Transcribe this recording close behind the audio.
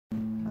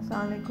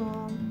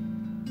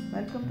Assalamualaikum.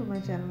 Welcome to my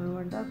channel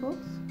verhda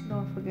cooks.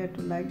 Don't forget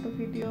to like the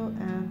video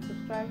and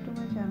subscribe to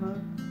my channel.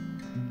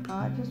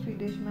 आज जिस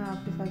dish मैं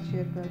आपके साथ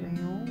share कर रही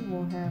हूँ वो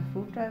है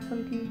फ्रूट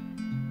ट्राइफल की।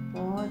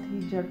 बहुत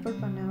ही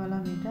झटपट बनने वाला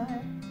मीठा है।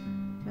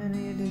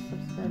 मैंने ये डिश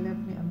सबसे पहले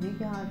अपनी अम्मी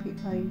के हाथ की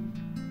खाई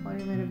और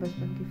ये मेरे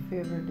बचपन की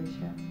फेवरेट डिश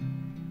है।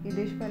 ये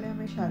डिश पहले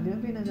हमें शादियों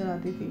में भी नज़र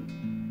आती थी,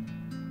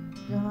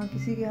 जहाँ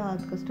किसी के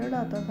हाथ कस्टर्ड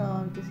आता था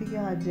और किसी के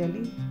हाथ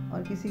जेली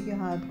और किसी के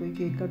हाथ कोई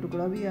केक का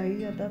टुकड़ा भी आ ही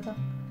जाता था।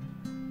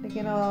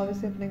 लेकिन अब आप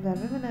इसे अपने घर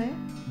में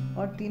बनाएं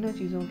और तीनों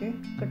चीज़ों के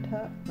इकट्ठा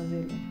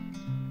मज़े लें।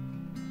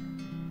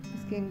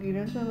 इसके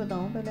इंग्रेडिएंट्स मैं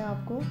बताऊं पहले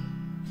आपको।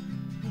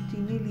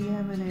 चीनी ली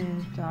है मैंने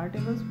 4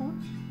 टेबलस्पून,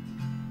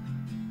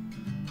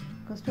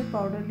 कस्टर्ड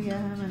पाउडर लिया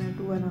है मैंने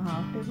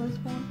 2.5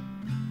 टेबलस्पून,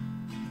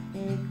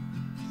 एक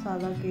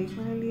सादा केक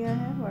मैंने लिया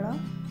है बड़ा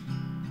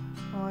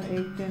और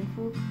एक 10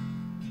 फ्रूट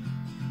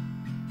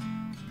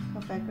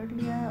का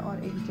पैकेट लिया है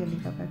और एक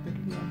जेली का पैकेट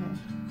लिया है।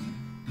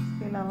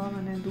 इसके अलावा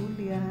मैंने दूध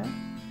लिया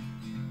है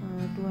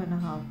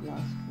 2.5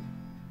 ग्लास की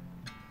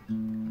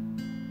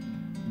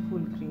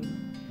फुल क्रीम।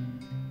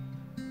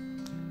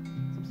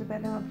 सबसे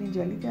पहले हम अपनी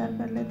जेली तैयार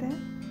कर लेते हैं।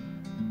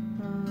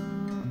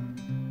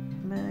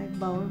 मैंने एक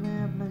बाउल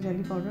में अपना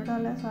जेली पाउडर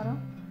डाला है सारा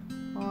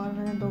और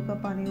मैंने 2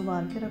 कप पानी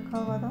उबाल के रखा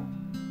हुआ था।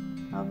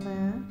 अब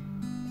मैं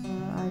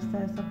आहिस्ता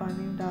आहिस्ता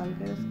पानी डाल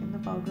के उसके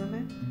अंदर पाउडर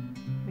में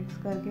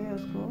मिक्स करके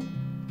उसको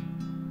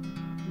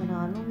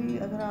बना लूँगी।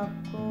 अगर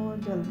आपको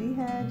जल्दी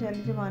है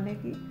जेली जमाने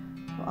की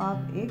तो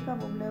आप 1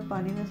 कप उबले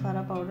पानी में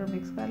सारा पाउडर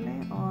मिक्स कर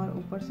लें और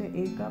ऊपर से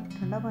 1 कप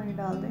ठंडा पानी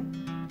डाल दें,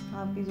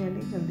 आपकी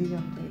जेली जल्दी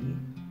जम जाएगी।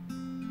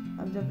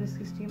 अब जब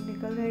इसकी स्टीम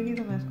निकल जाएगी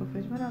तो मैं इसको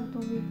फ्रिज में रख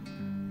दूँगी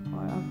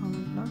और अब हम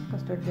अपना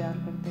कस्टर्ड तैयार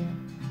करते हैं।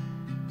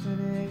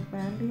 मैंने एक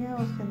पैन लिया है,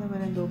 उसके अंदर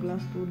मैंने 2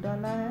 ग्लास दूध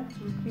डाला है,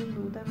 फुल क्रीम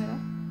दूध है मेरा,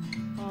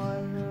 और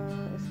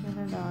इसके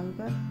अंदर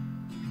डालकर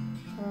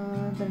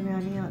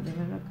दरमियानी आंच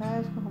में रखा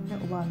है। इसको हमने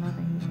उबालना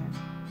नहीं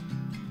है।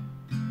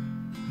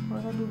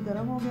 थोड़ा सा दूध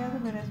गर्म हो गया तो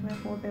मैंने इसमें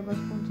 4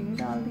 टेबलस्पून चीनी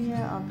डाल दी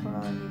है। आप थोड़ा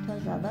मीठा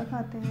ज़्यादा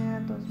खाते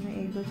हैं तो इसमें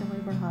 1-2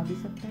 चम्मच बढ़ा भी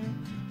सकते हैं।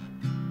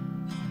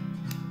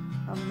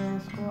 अब मैं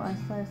इसको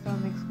आहिस्ता आहिस्ता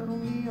मिक्स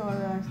करूँगी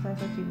और आहिस्ता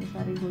आहिस्ता चीनी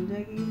सारी घुल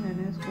जाएगी।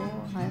 मैंने इसको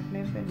हाई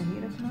फ्लेम पे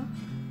नहीं रखना,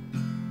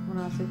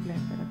 मुनासिब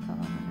फ्लेम पे रखा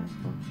हुआ मैंने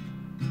इसको।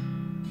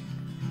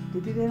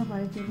 जितनी देर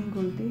हमारी चीनी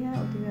घुलती है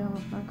उतनी देर हम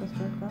अपना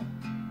कस्टर्ड का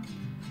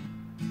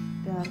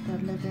तैयार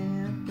कर लेते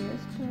हैं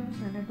पेस्ट।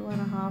 मैंने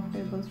 2.5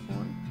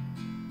 टेबलस्पून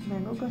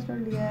मैंगो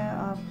कस्टर्ड लिया है।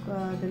 आपका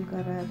दिल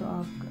कर रहा है तो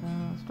आप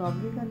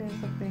स्ट्रॉबेरी का ले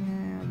सकते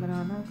हैं,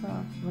 बनाना का,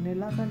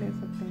 वनीला का ले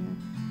सकते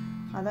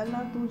हैं। आधा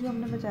ग्लास दूध जो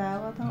हमने बचाया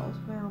हुआ था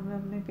उसमें हमने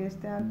अपने पेस्ट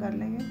तैयार कर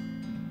लेंगे।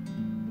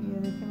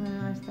 ये देखिए मैं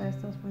आहिस्ता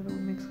आहिस्ता उसमें दूध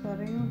मिक्स कर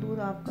रही हूँ। दूध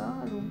आपका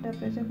रूम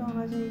टेम्परेचर का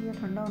होना चाहिए या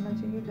ठंडा होना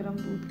चाहिए। गर्म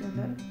दूध के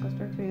अंदर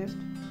कस्टर्ड पेस्ट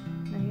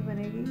नहीं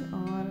बनेगी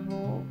और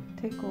वो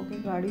थिक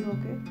होके गाढ़ी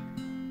होके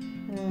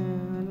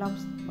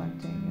लम्स बन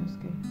जाएंगे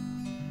उसके।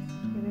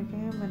 ये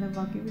देखें मैंने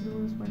बाकी भी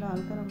दूध उसमें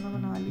डालकर हमने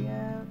बना लिया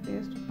है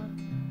पेस्ट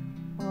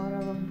अपना। और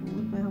अब हम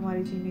दूध में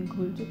हमारी चीनी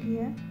घुल चुकी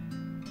है।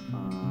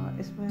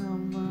 इसमें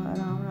हम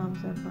आराम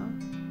से अपना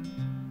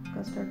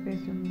कस्टर्ड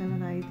पेस्ट जो हमने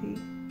बनाई थी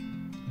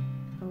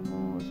तो वो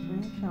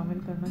उसमें शामिल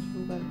करना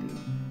शुरू कर दिया।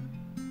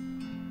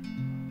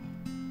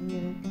 ये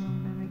देखें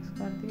हमने मिक्स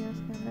कर दिया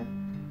इसके अंदर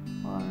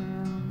और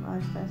हम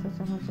आहिस्ता आहिस्ता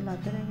चम्मच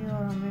चलाते रहेंगे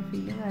और हमें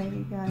फीलिंग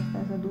आएगी कि आहिस्ता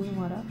आहिस्ता दूध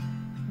हमारा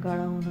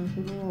गाढ़ा होना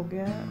शुरू हो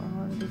गया है।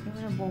 और देखिए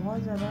मैंने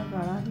बहुत ज़्यादा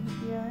गाढ़ा नहीं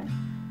किया है,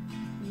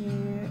 ये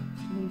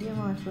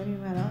मीडियम आंच पर ही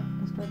मेरा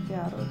कस्टर्ड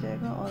तैयार हो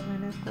जाएगा। और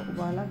मैंने इसको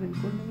उबाला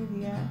बिल्कुल नहीं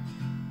दिया है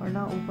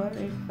वरना ऊपर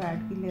एक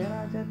फ़ैट की लेयर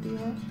आ जाती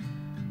है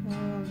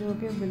जो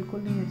कि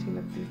बिल्कुल नहीं अच्छी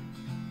लगती।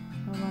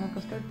 हमारा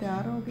कस्टर्ड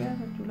तैयार हो गया,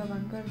 मैं चूल्हा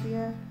बंद कर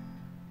दिया है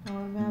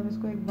और मैं अब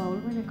इसको एक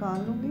बाउल में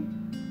निकाल लूँगी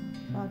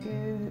ताकि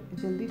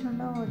जल्दी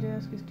ठंडा हो जाए,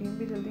 उसकी स्टीम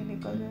भी जल्दी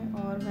निकल जाए।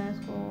 और मैं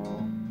इसको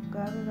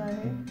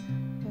गाढ़े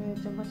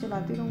चम्मच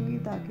चलाती रहूँगी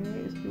ताकि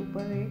इसके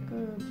ऊपर एक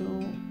जो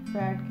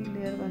फैट की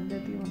लेयर बन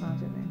जाती है वो ना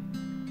जमे।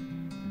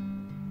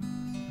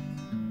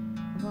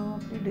 अब हम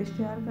अपनी डिश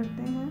तैयार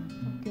करते हैं।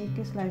 अब केक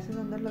के स्लाइसेस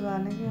अंदर लगा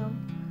लेंगे, हम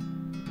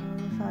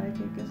सारे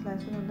केक के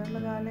स्लाइसेस अंदर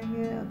लगा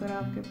लेंगे। अगर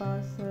आपके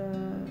पास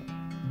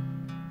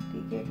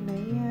टी केक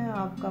नहीं है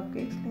आप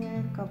कपकेक्स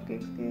लें,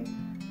 कपकेक्स के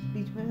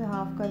बीच में से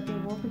हाफ करके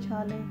वो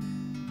बिछा लें।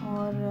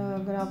 और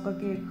अगर आपका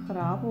केक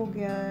ख़राब हो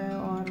गया है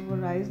और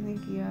वो राइज़ नहीं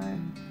किया है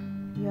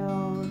या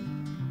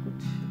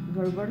कुछ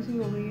गड़बड़ सी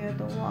हो गई है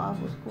तो वो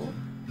आप उसको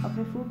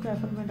अपने फ्रूट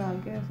ट्राइफल में डाल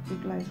के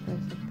यूटिलाइज़ कर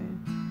सकते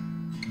हैं।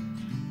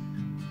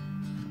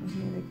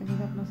 ये देखिए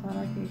मैंने अपना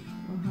सारा केक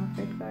वहाँ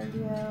फिट कर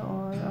लिया है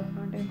और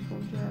अपना 10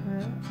 फ्रूट जो है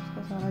मैं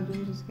उसका सारा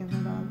जूस इसके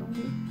अंदर डाल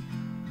दूँगी।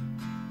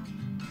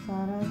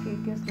 सारा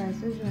केक के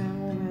स्लाइसेस जो हैं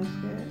वो मैं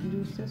उसके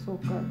जूस से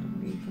सोक कर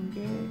दूँगी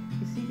क्योंकि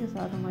इसी के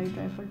साथ हमारी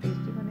ट्राइफल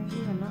टेस्टी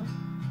बनेगी, वरना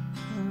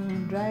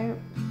ड्राई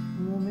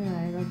मुँह में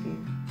आएगा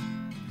केक।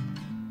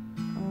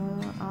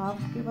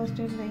 आपके पास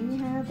टेस्ट नहीं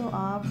है तो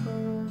आप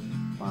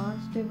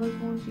 5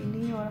 टेबलस्पून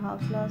चीनी और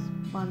हाफ ग्लास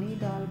पानी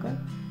डालकर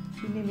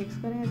चीनी मिक्स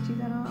करें अच्छी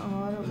तरह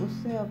और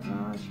उससे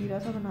अपना शीरा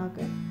सा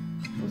बनाकर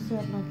उससे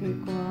अपना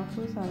केक को आप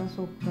सारा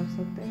सोक कर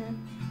सकते हैं।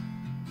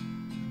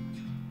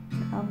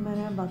 अब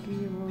मैंने बाकी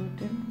वो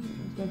टिन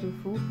का जो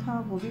फ्रूट था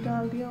वो भी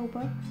डाल दिया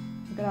ऊपर।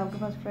 अगर आपके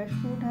पास फ्रेश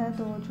फ्रूट है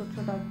तो छोटा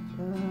छोटा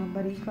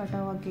बारीक काटा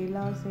हुआ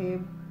केला,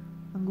 सेब,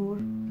 अंगूर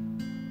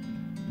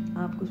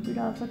आप कुछ भी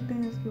डाल सकते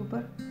हैं इसके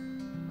ऊपर।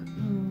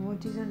 वो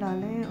चीज़ें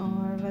डालें।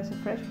 और वैसे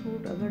फ्रेश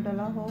फ्रूट अगर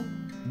डला हो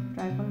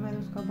ट्राइफल में तो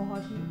उसका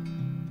बहुत ही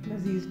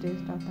लजीज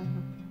टेस्ट आता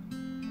है।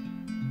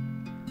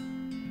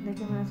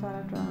 देखिए मैंने सारा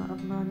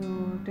अपना जो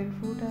टिन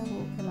फ्रूट है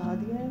वो फैला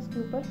दिया है इसके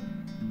ऊपर।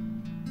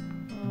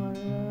 और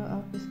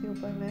अब इसके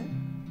ऊपर मैं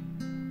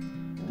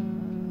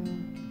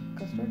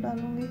कस्टर्ड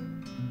डालूँगी।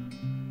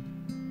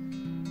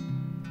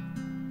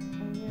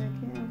 ये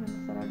देखिए मैंने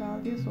सारा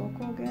डाल दिया,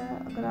 सोक हो गया।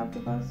 अगर आपके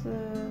पास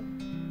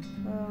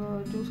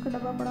जूस का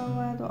डब्बा पड़ा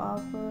हुआ है तो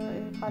आप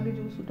खाली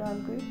जूस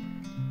डाल के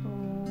तो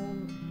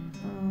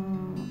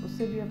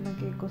उससे भी अपना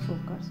केक को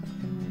सोक कर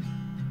सकते हैं।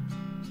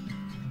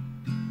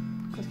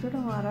 कस्टर्ड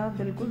हमारा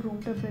बिल्कुल रूम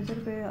टेम्परेचर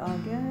पे आ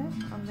गया है।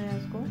 अब मैं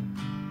इसको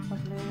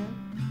अपने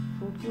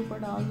फ्रूट के ऊपर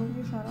डाल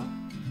दूँगी सारा।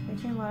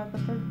 देखिए हमारा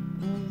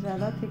कस्टर्ड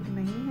ज़्यादा थिक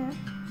नहीं है।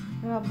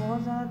 अगर आप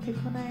बहुत ज़्यादा थिक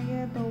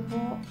बनाएंगे तो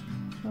वो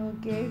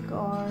केक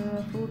और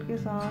फ्रूट के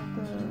साथ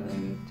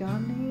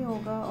जान नहीं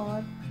होगा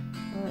और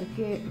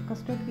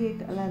कस्टर्ड की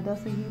एक अलग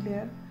से ही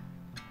लेयर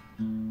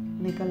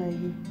निकल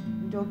आएगी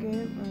जो कि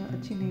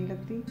अच्छी नहीं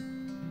लगती।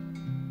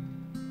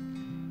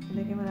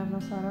 देखिए मैंने अपना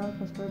सारा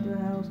कस्टर्ड जो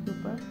है उसके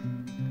ऊपर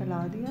फैला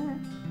दिया है।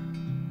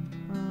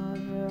 और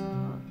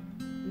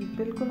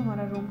बिल्कुल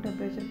हमारा रूम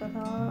टेम्परेचर का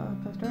था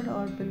कस्टर्ड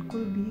और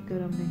बिल्कुल भी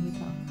गर्म नहीं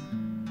था।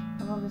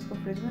 अब हम इसको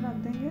फ्रिज में रख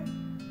देंगे।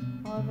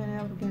 और मैंने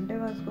अब घंटे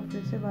बाद इसको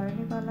फ्रिज से बाहर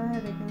निकाला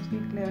है। लेकिन उसकी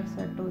लेयर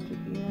सेट हो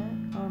चुकी है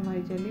और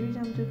हमारी जेली भी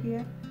जम चुकी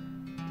है।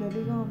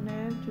 जेली को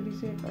हमने छुरी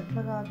से कट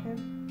लगा कर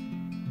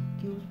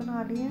क्यूब्स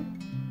बना लिए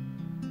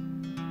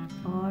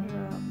और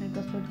अपने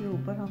कस्टर्ड के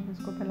ऊपर हम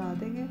इसको फैला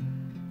देंगे।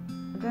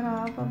 अगर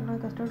आप अपना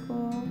कस्टर्ड को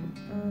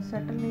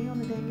सेटल नहीं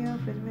होने देंगे और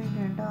फ्रिज में 1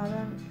 घंटा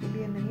आधा के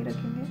लिए नहीं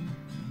रखेंगे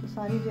तो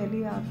सारी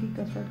जेली आपकी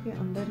कस्टर्ड के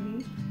अंदर ही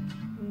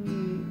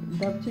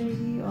दब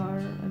जाएगी और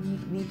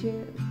नीचे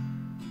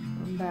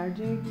बैठ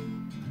जाएगी।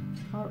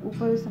 और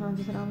ऊपर इस तरह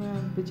जिस तरह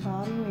मैं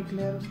बिछा रही हूँ एक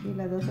लेयर उसकी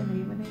लेदर से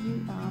नहीं बनेगी।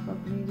 आप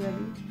अपनी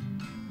जेली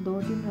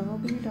 2-3 रंगों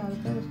की भी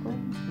डालकर उसको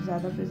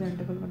ज़्यादा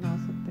प्रेजेंटेबल बना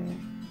सकते हैं।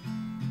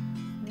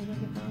 देखिए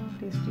कितना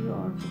टेस्टी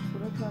और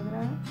खूबसूरत लग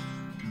रहा है।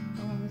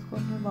 तो हम इसको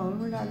अपने बाउल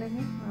में डालेंगे।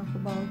 मैं आपको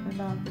बाउल में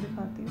डाल के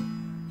दिखाती हूँ।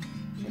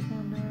 देखिए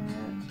हमने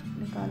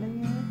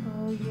निकालेंगे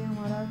तो ये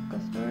हमारा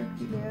कस्टर्ड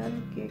की लेयर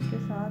केक के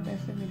साथ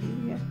ऐसे मिली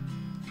हुई है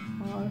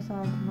और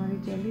साथ हमारी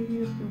जेली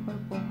भी उसके ऊपर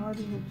बहुत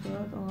ही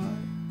खूबसूरत और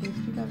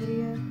टेस्टी लग रही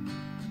है।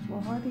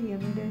 बहुत ही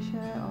यमी डिश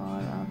है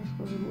और आप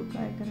इसको ज़रूर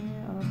ट्राई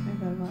करें और अपने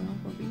घर वालों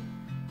को भी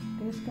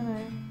टेस्ट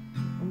कराएं।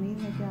 उम्मीद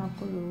है कि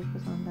आपको ज़रूर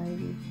पसंद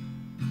आएगी।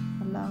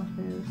 अल्लाह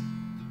हाफ़िज़।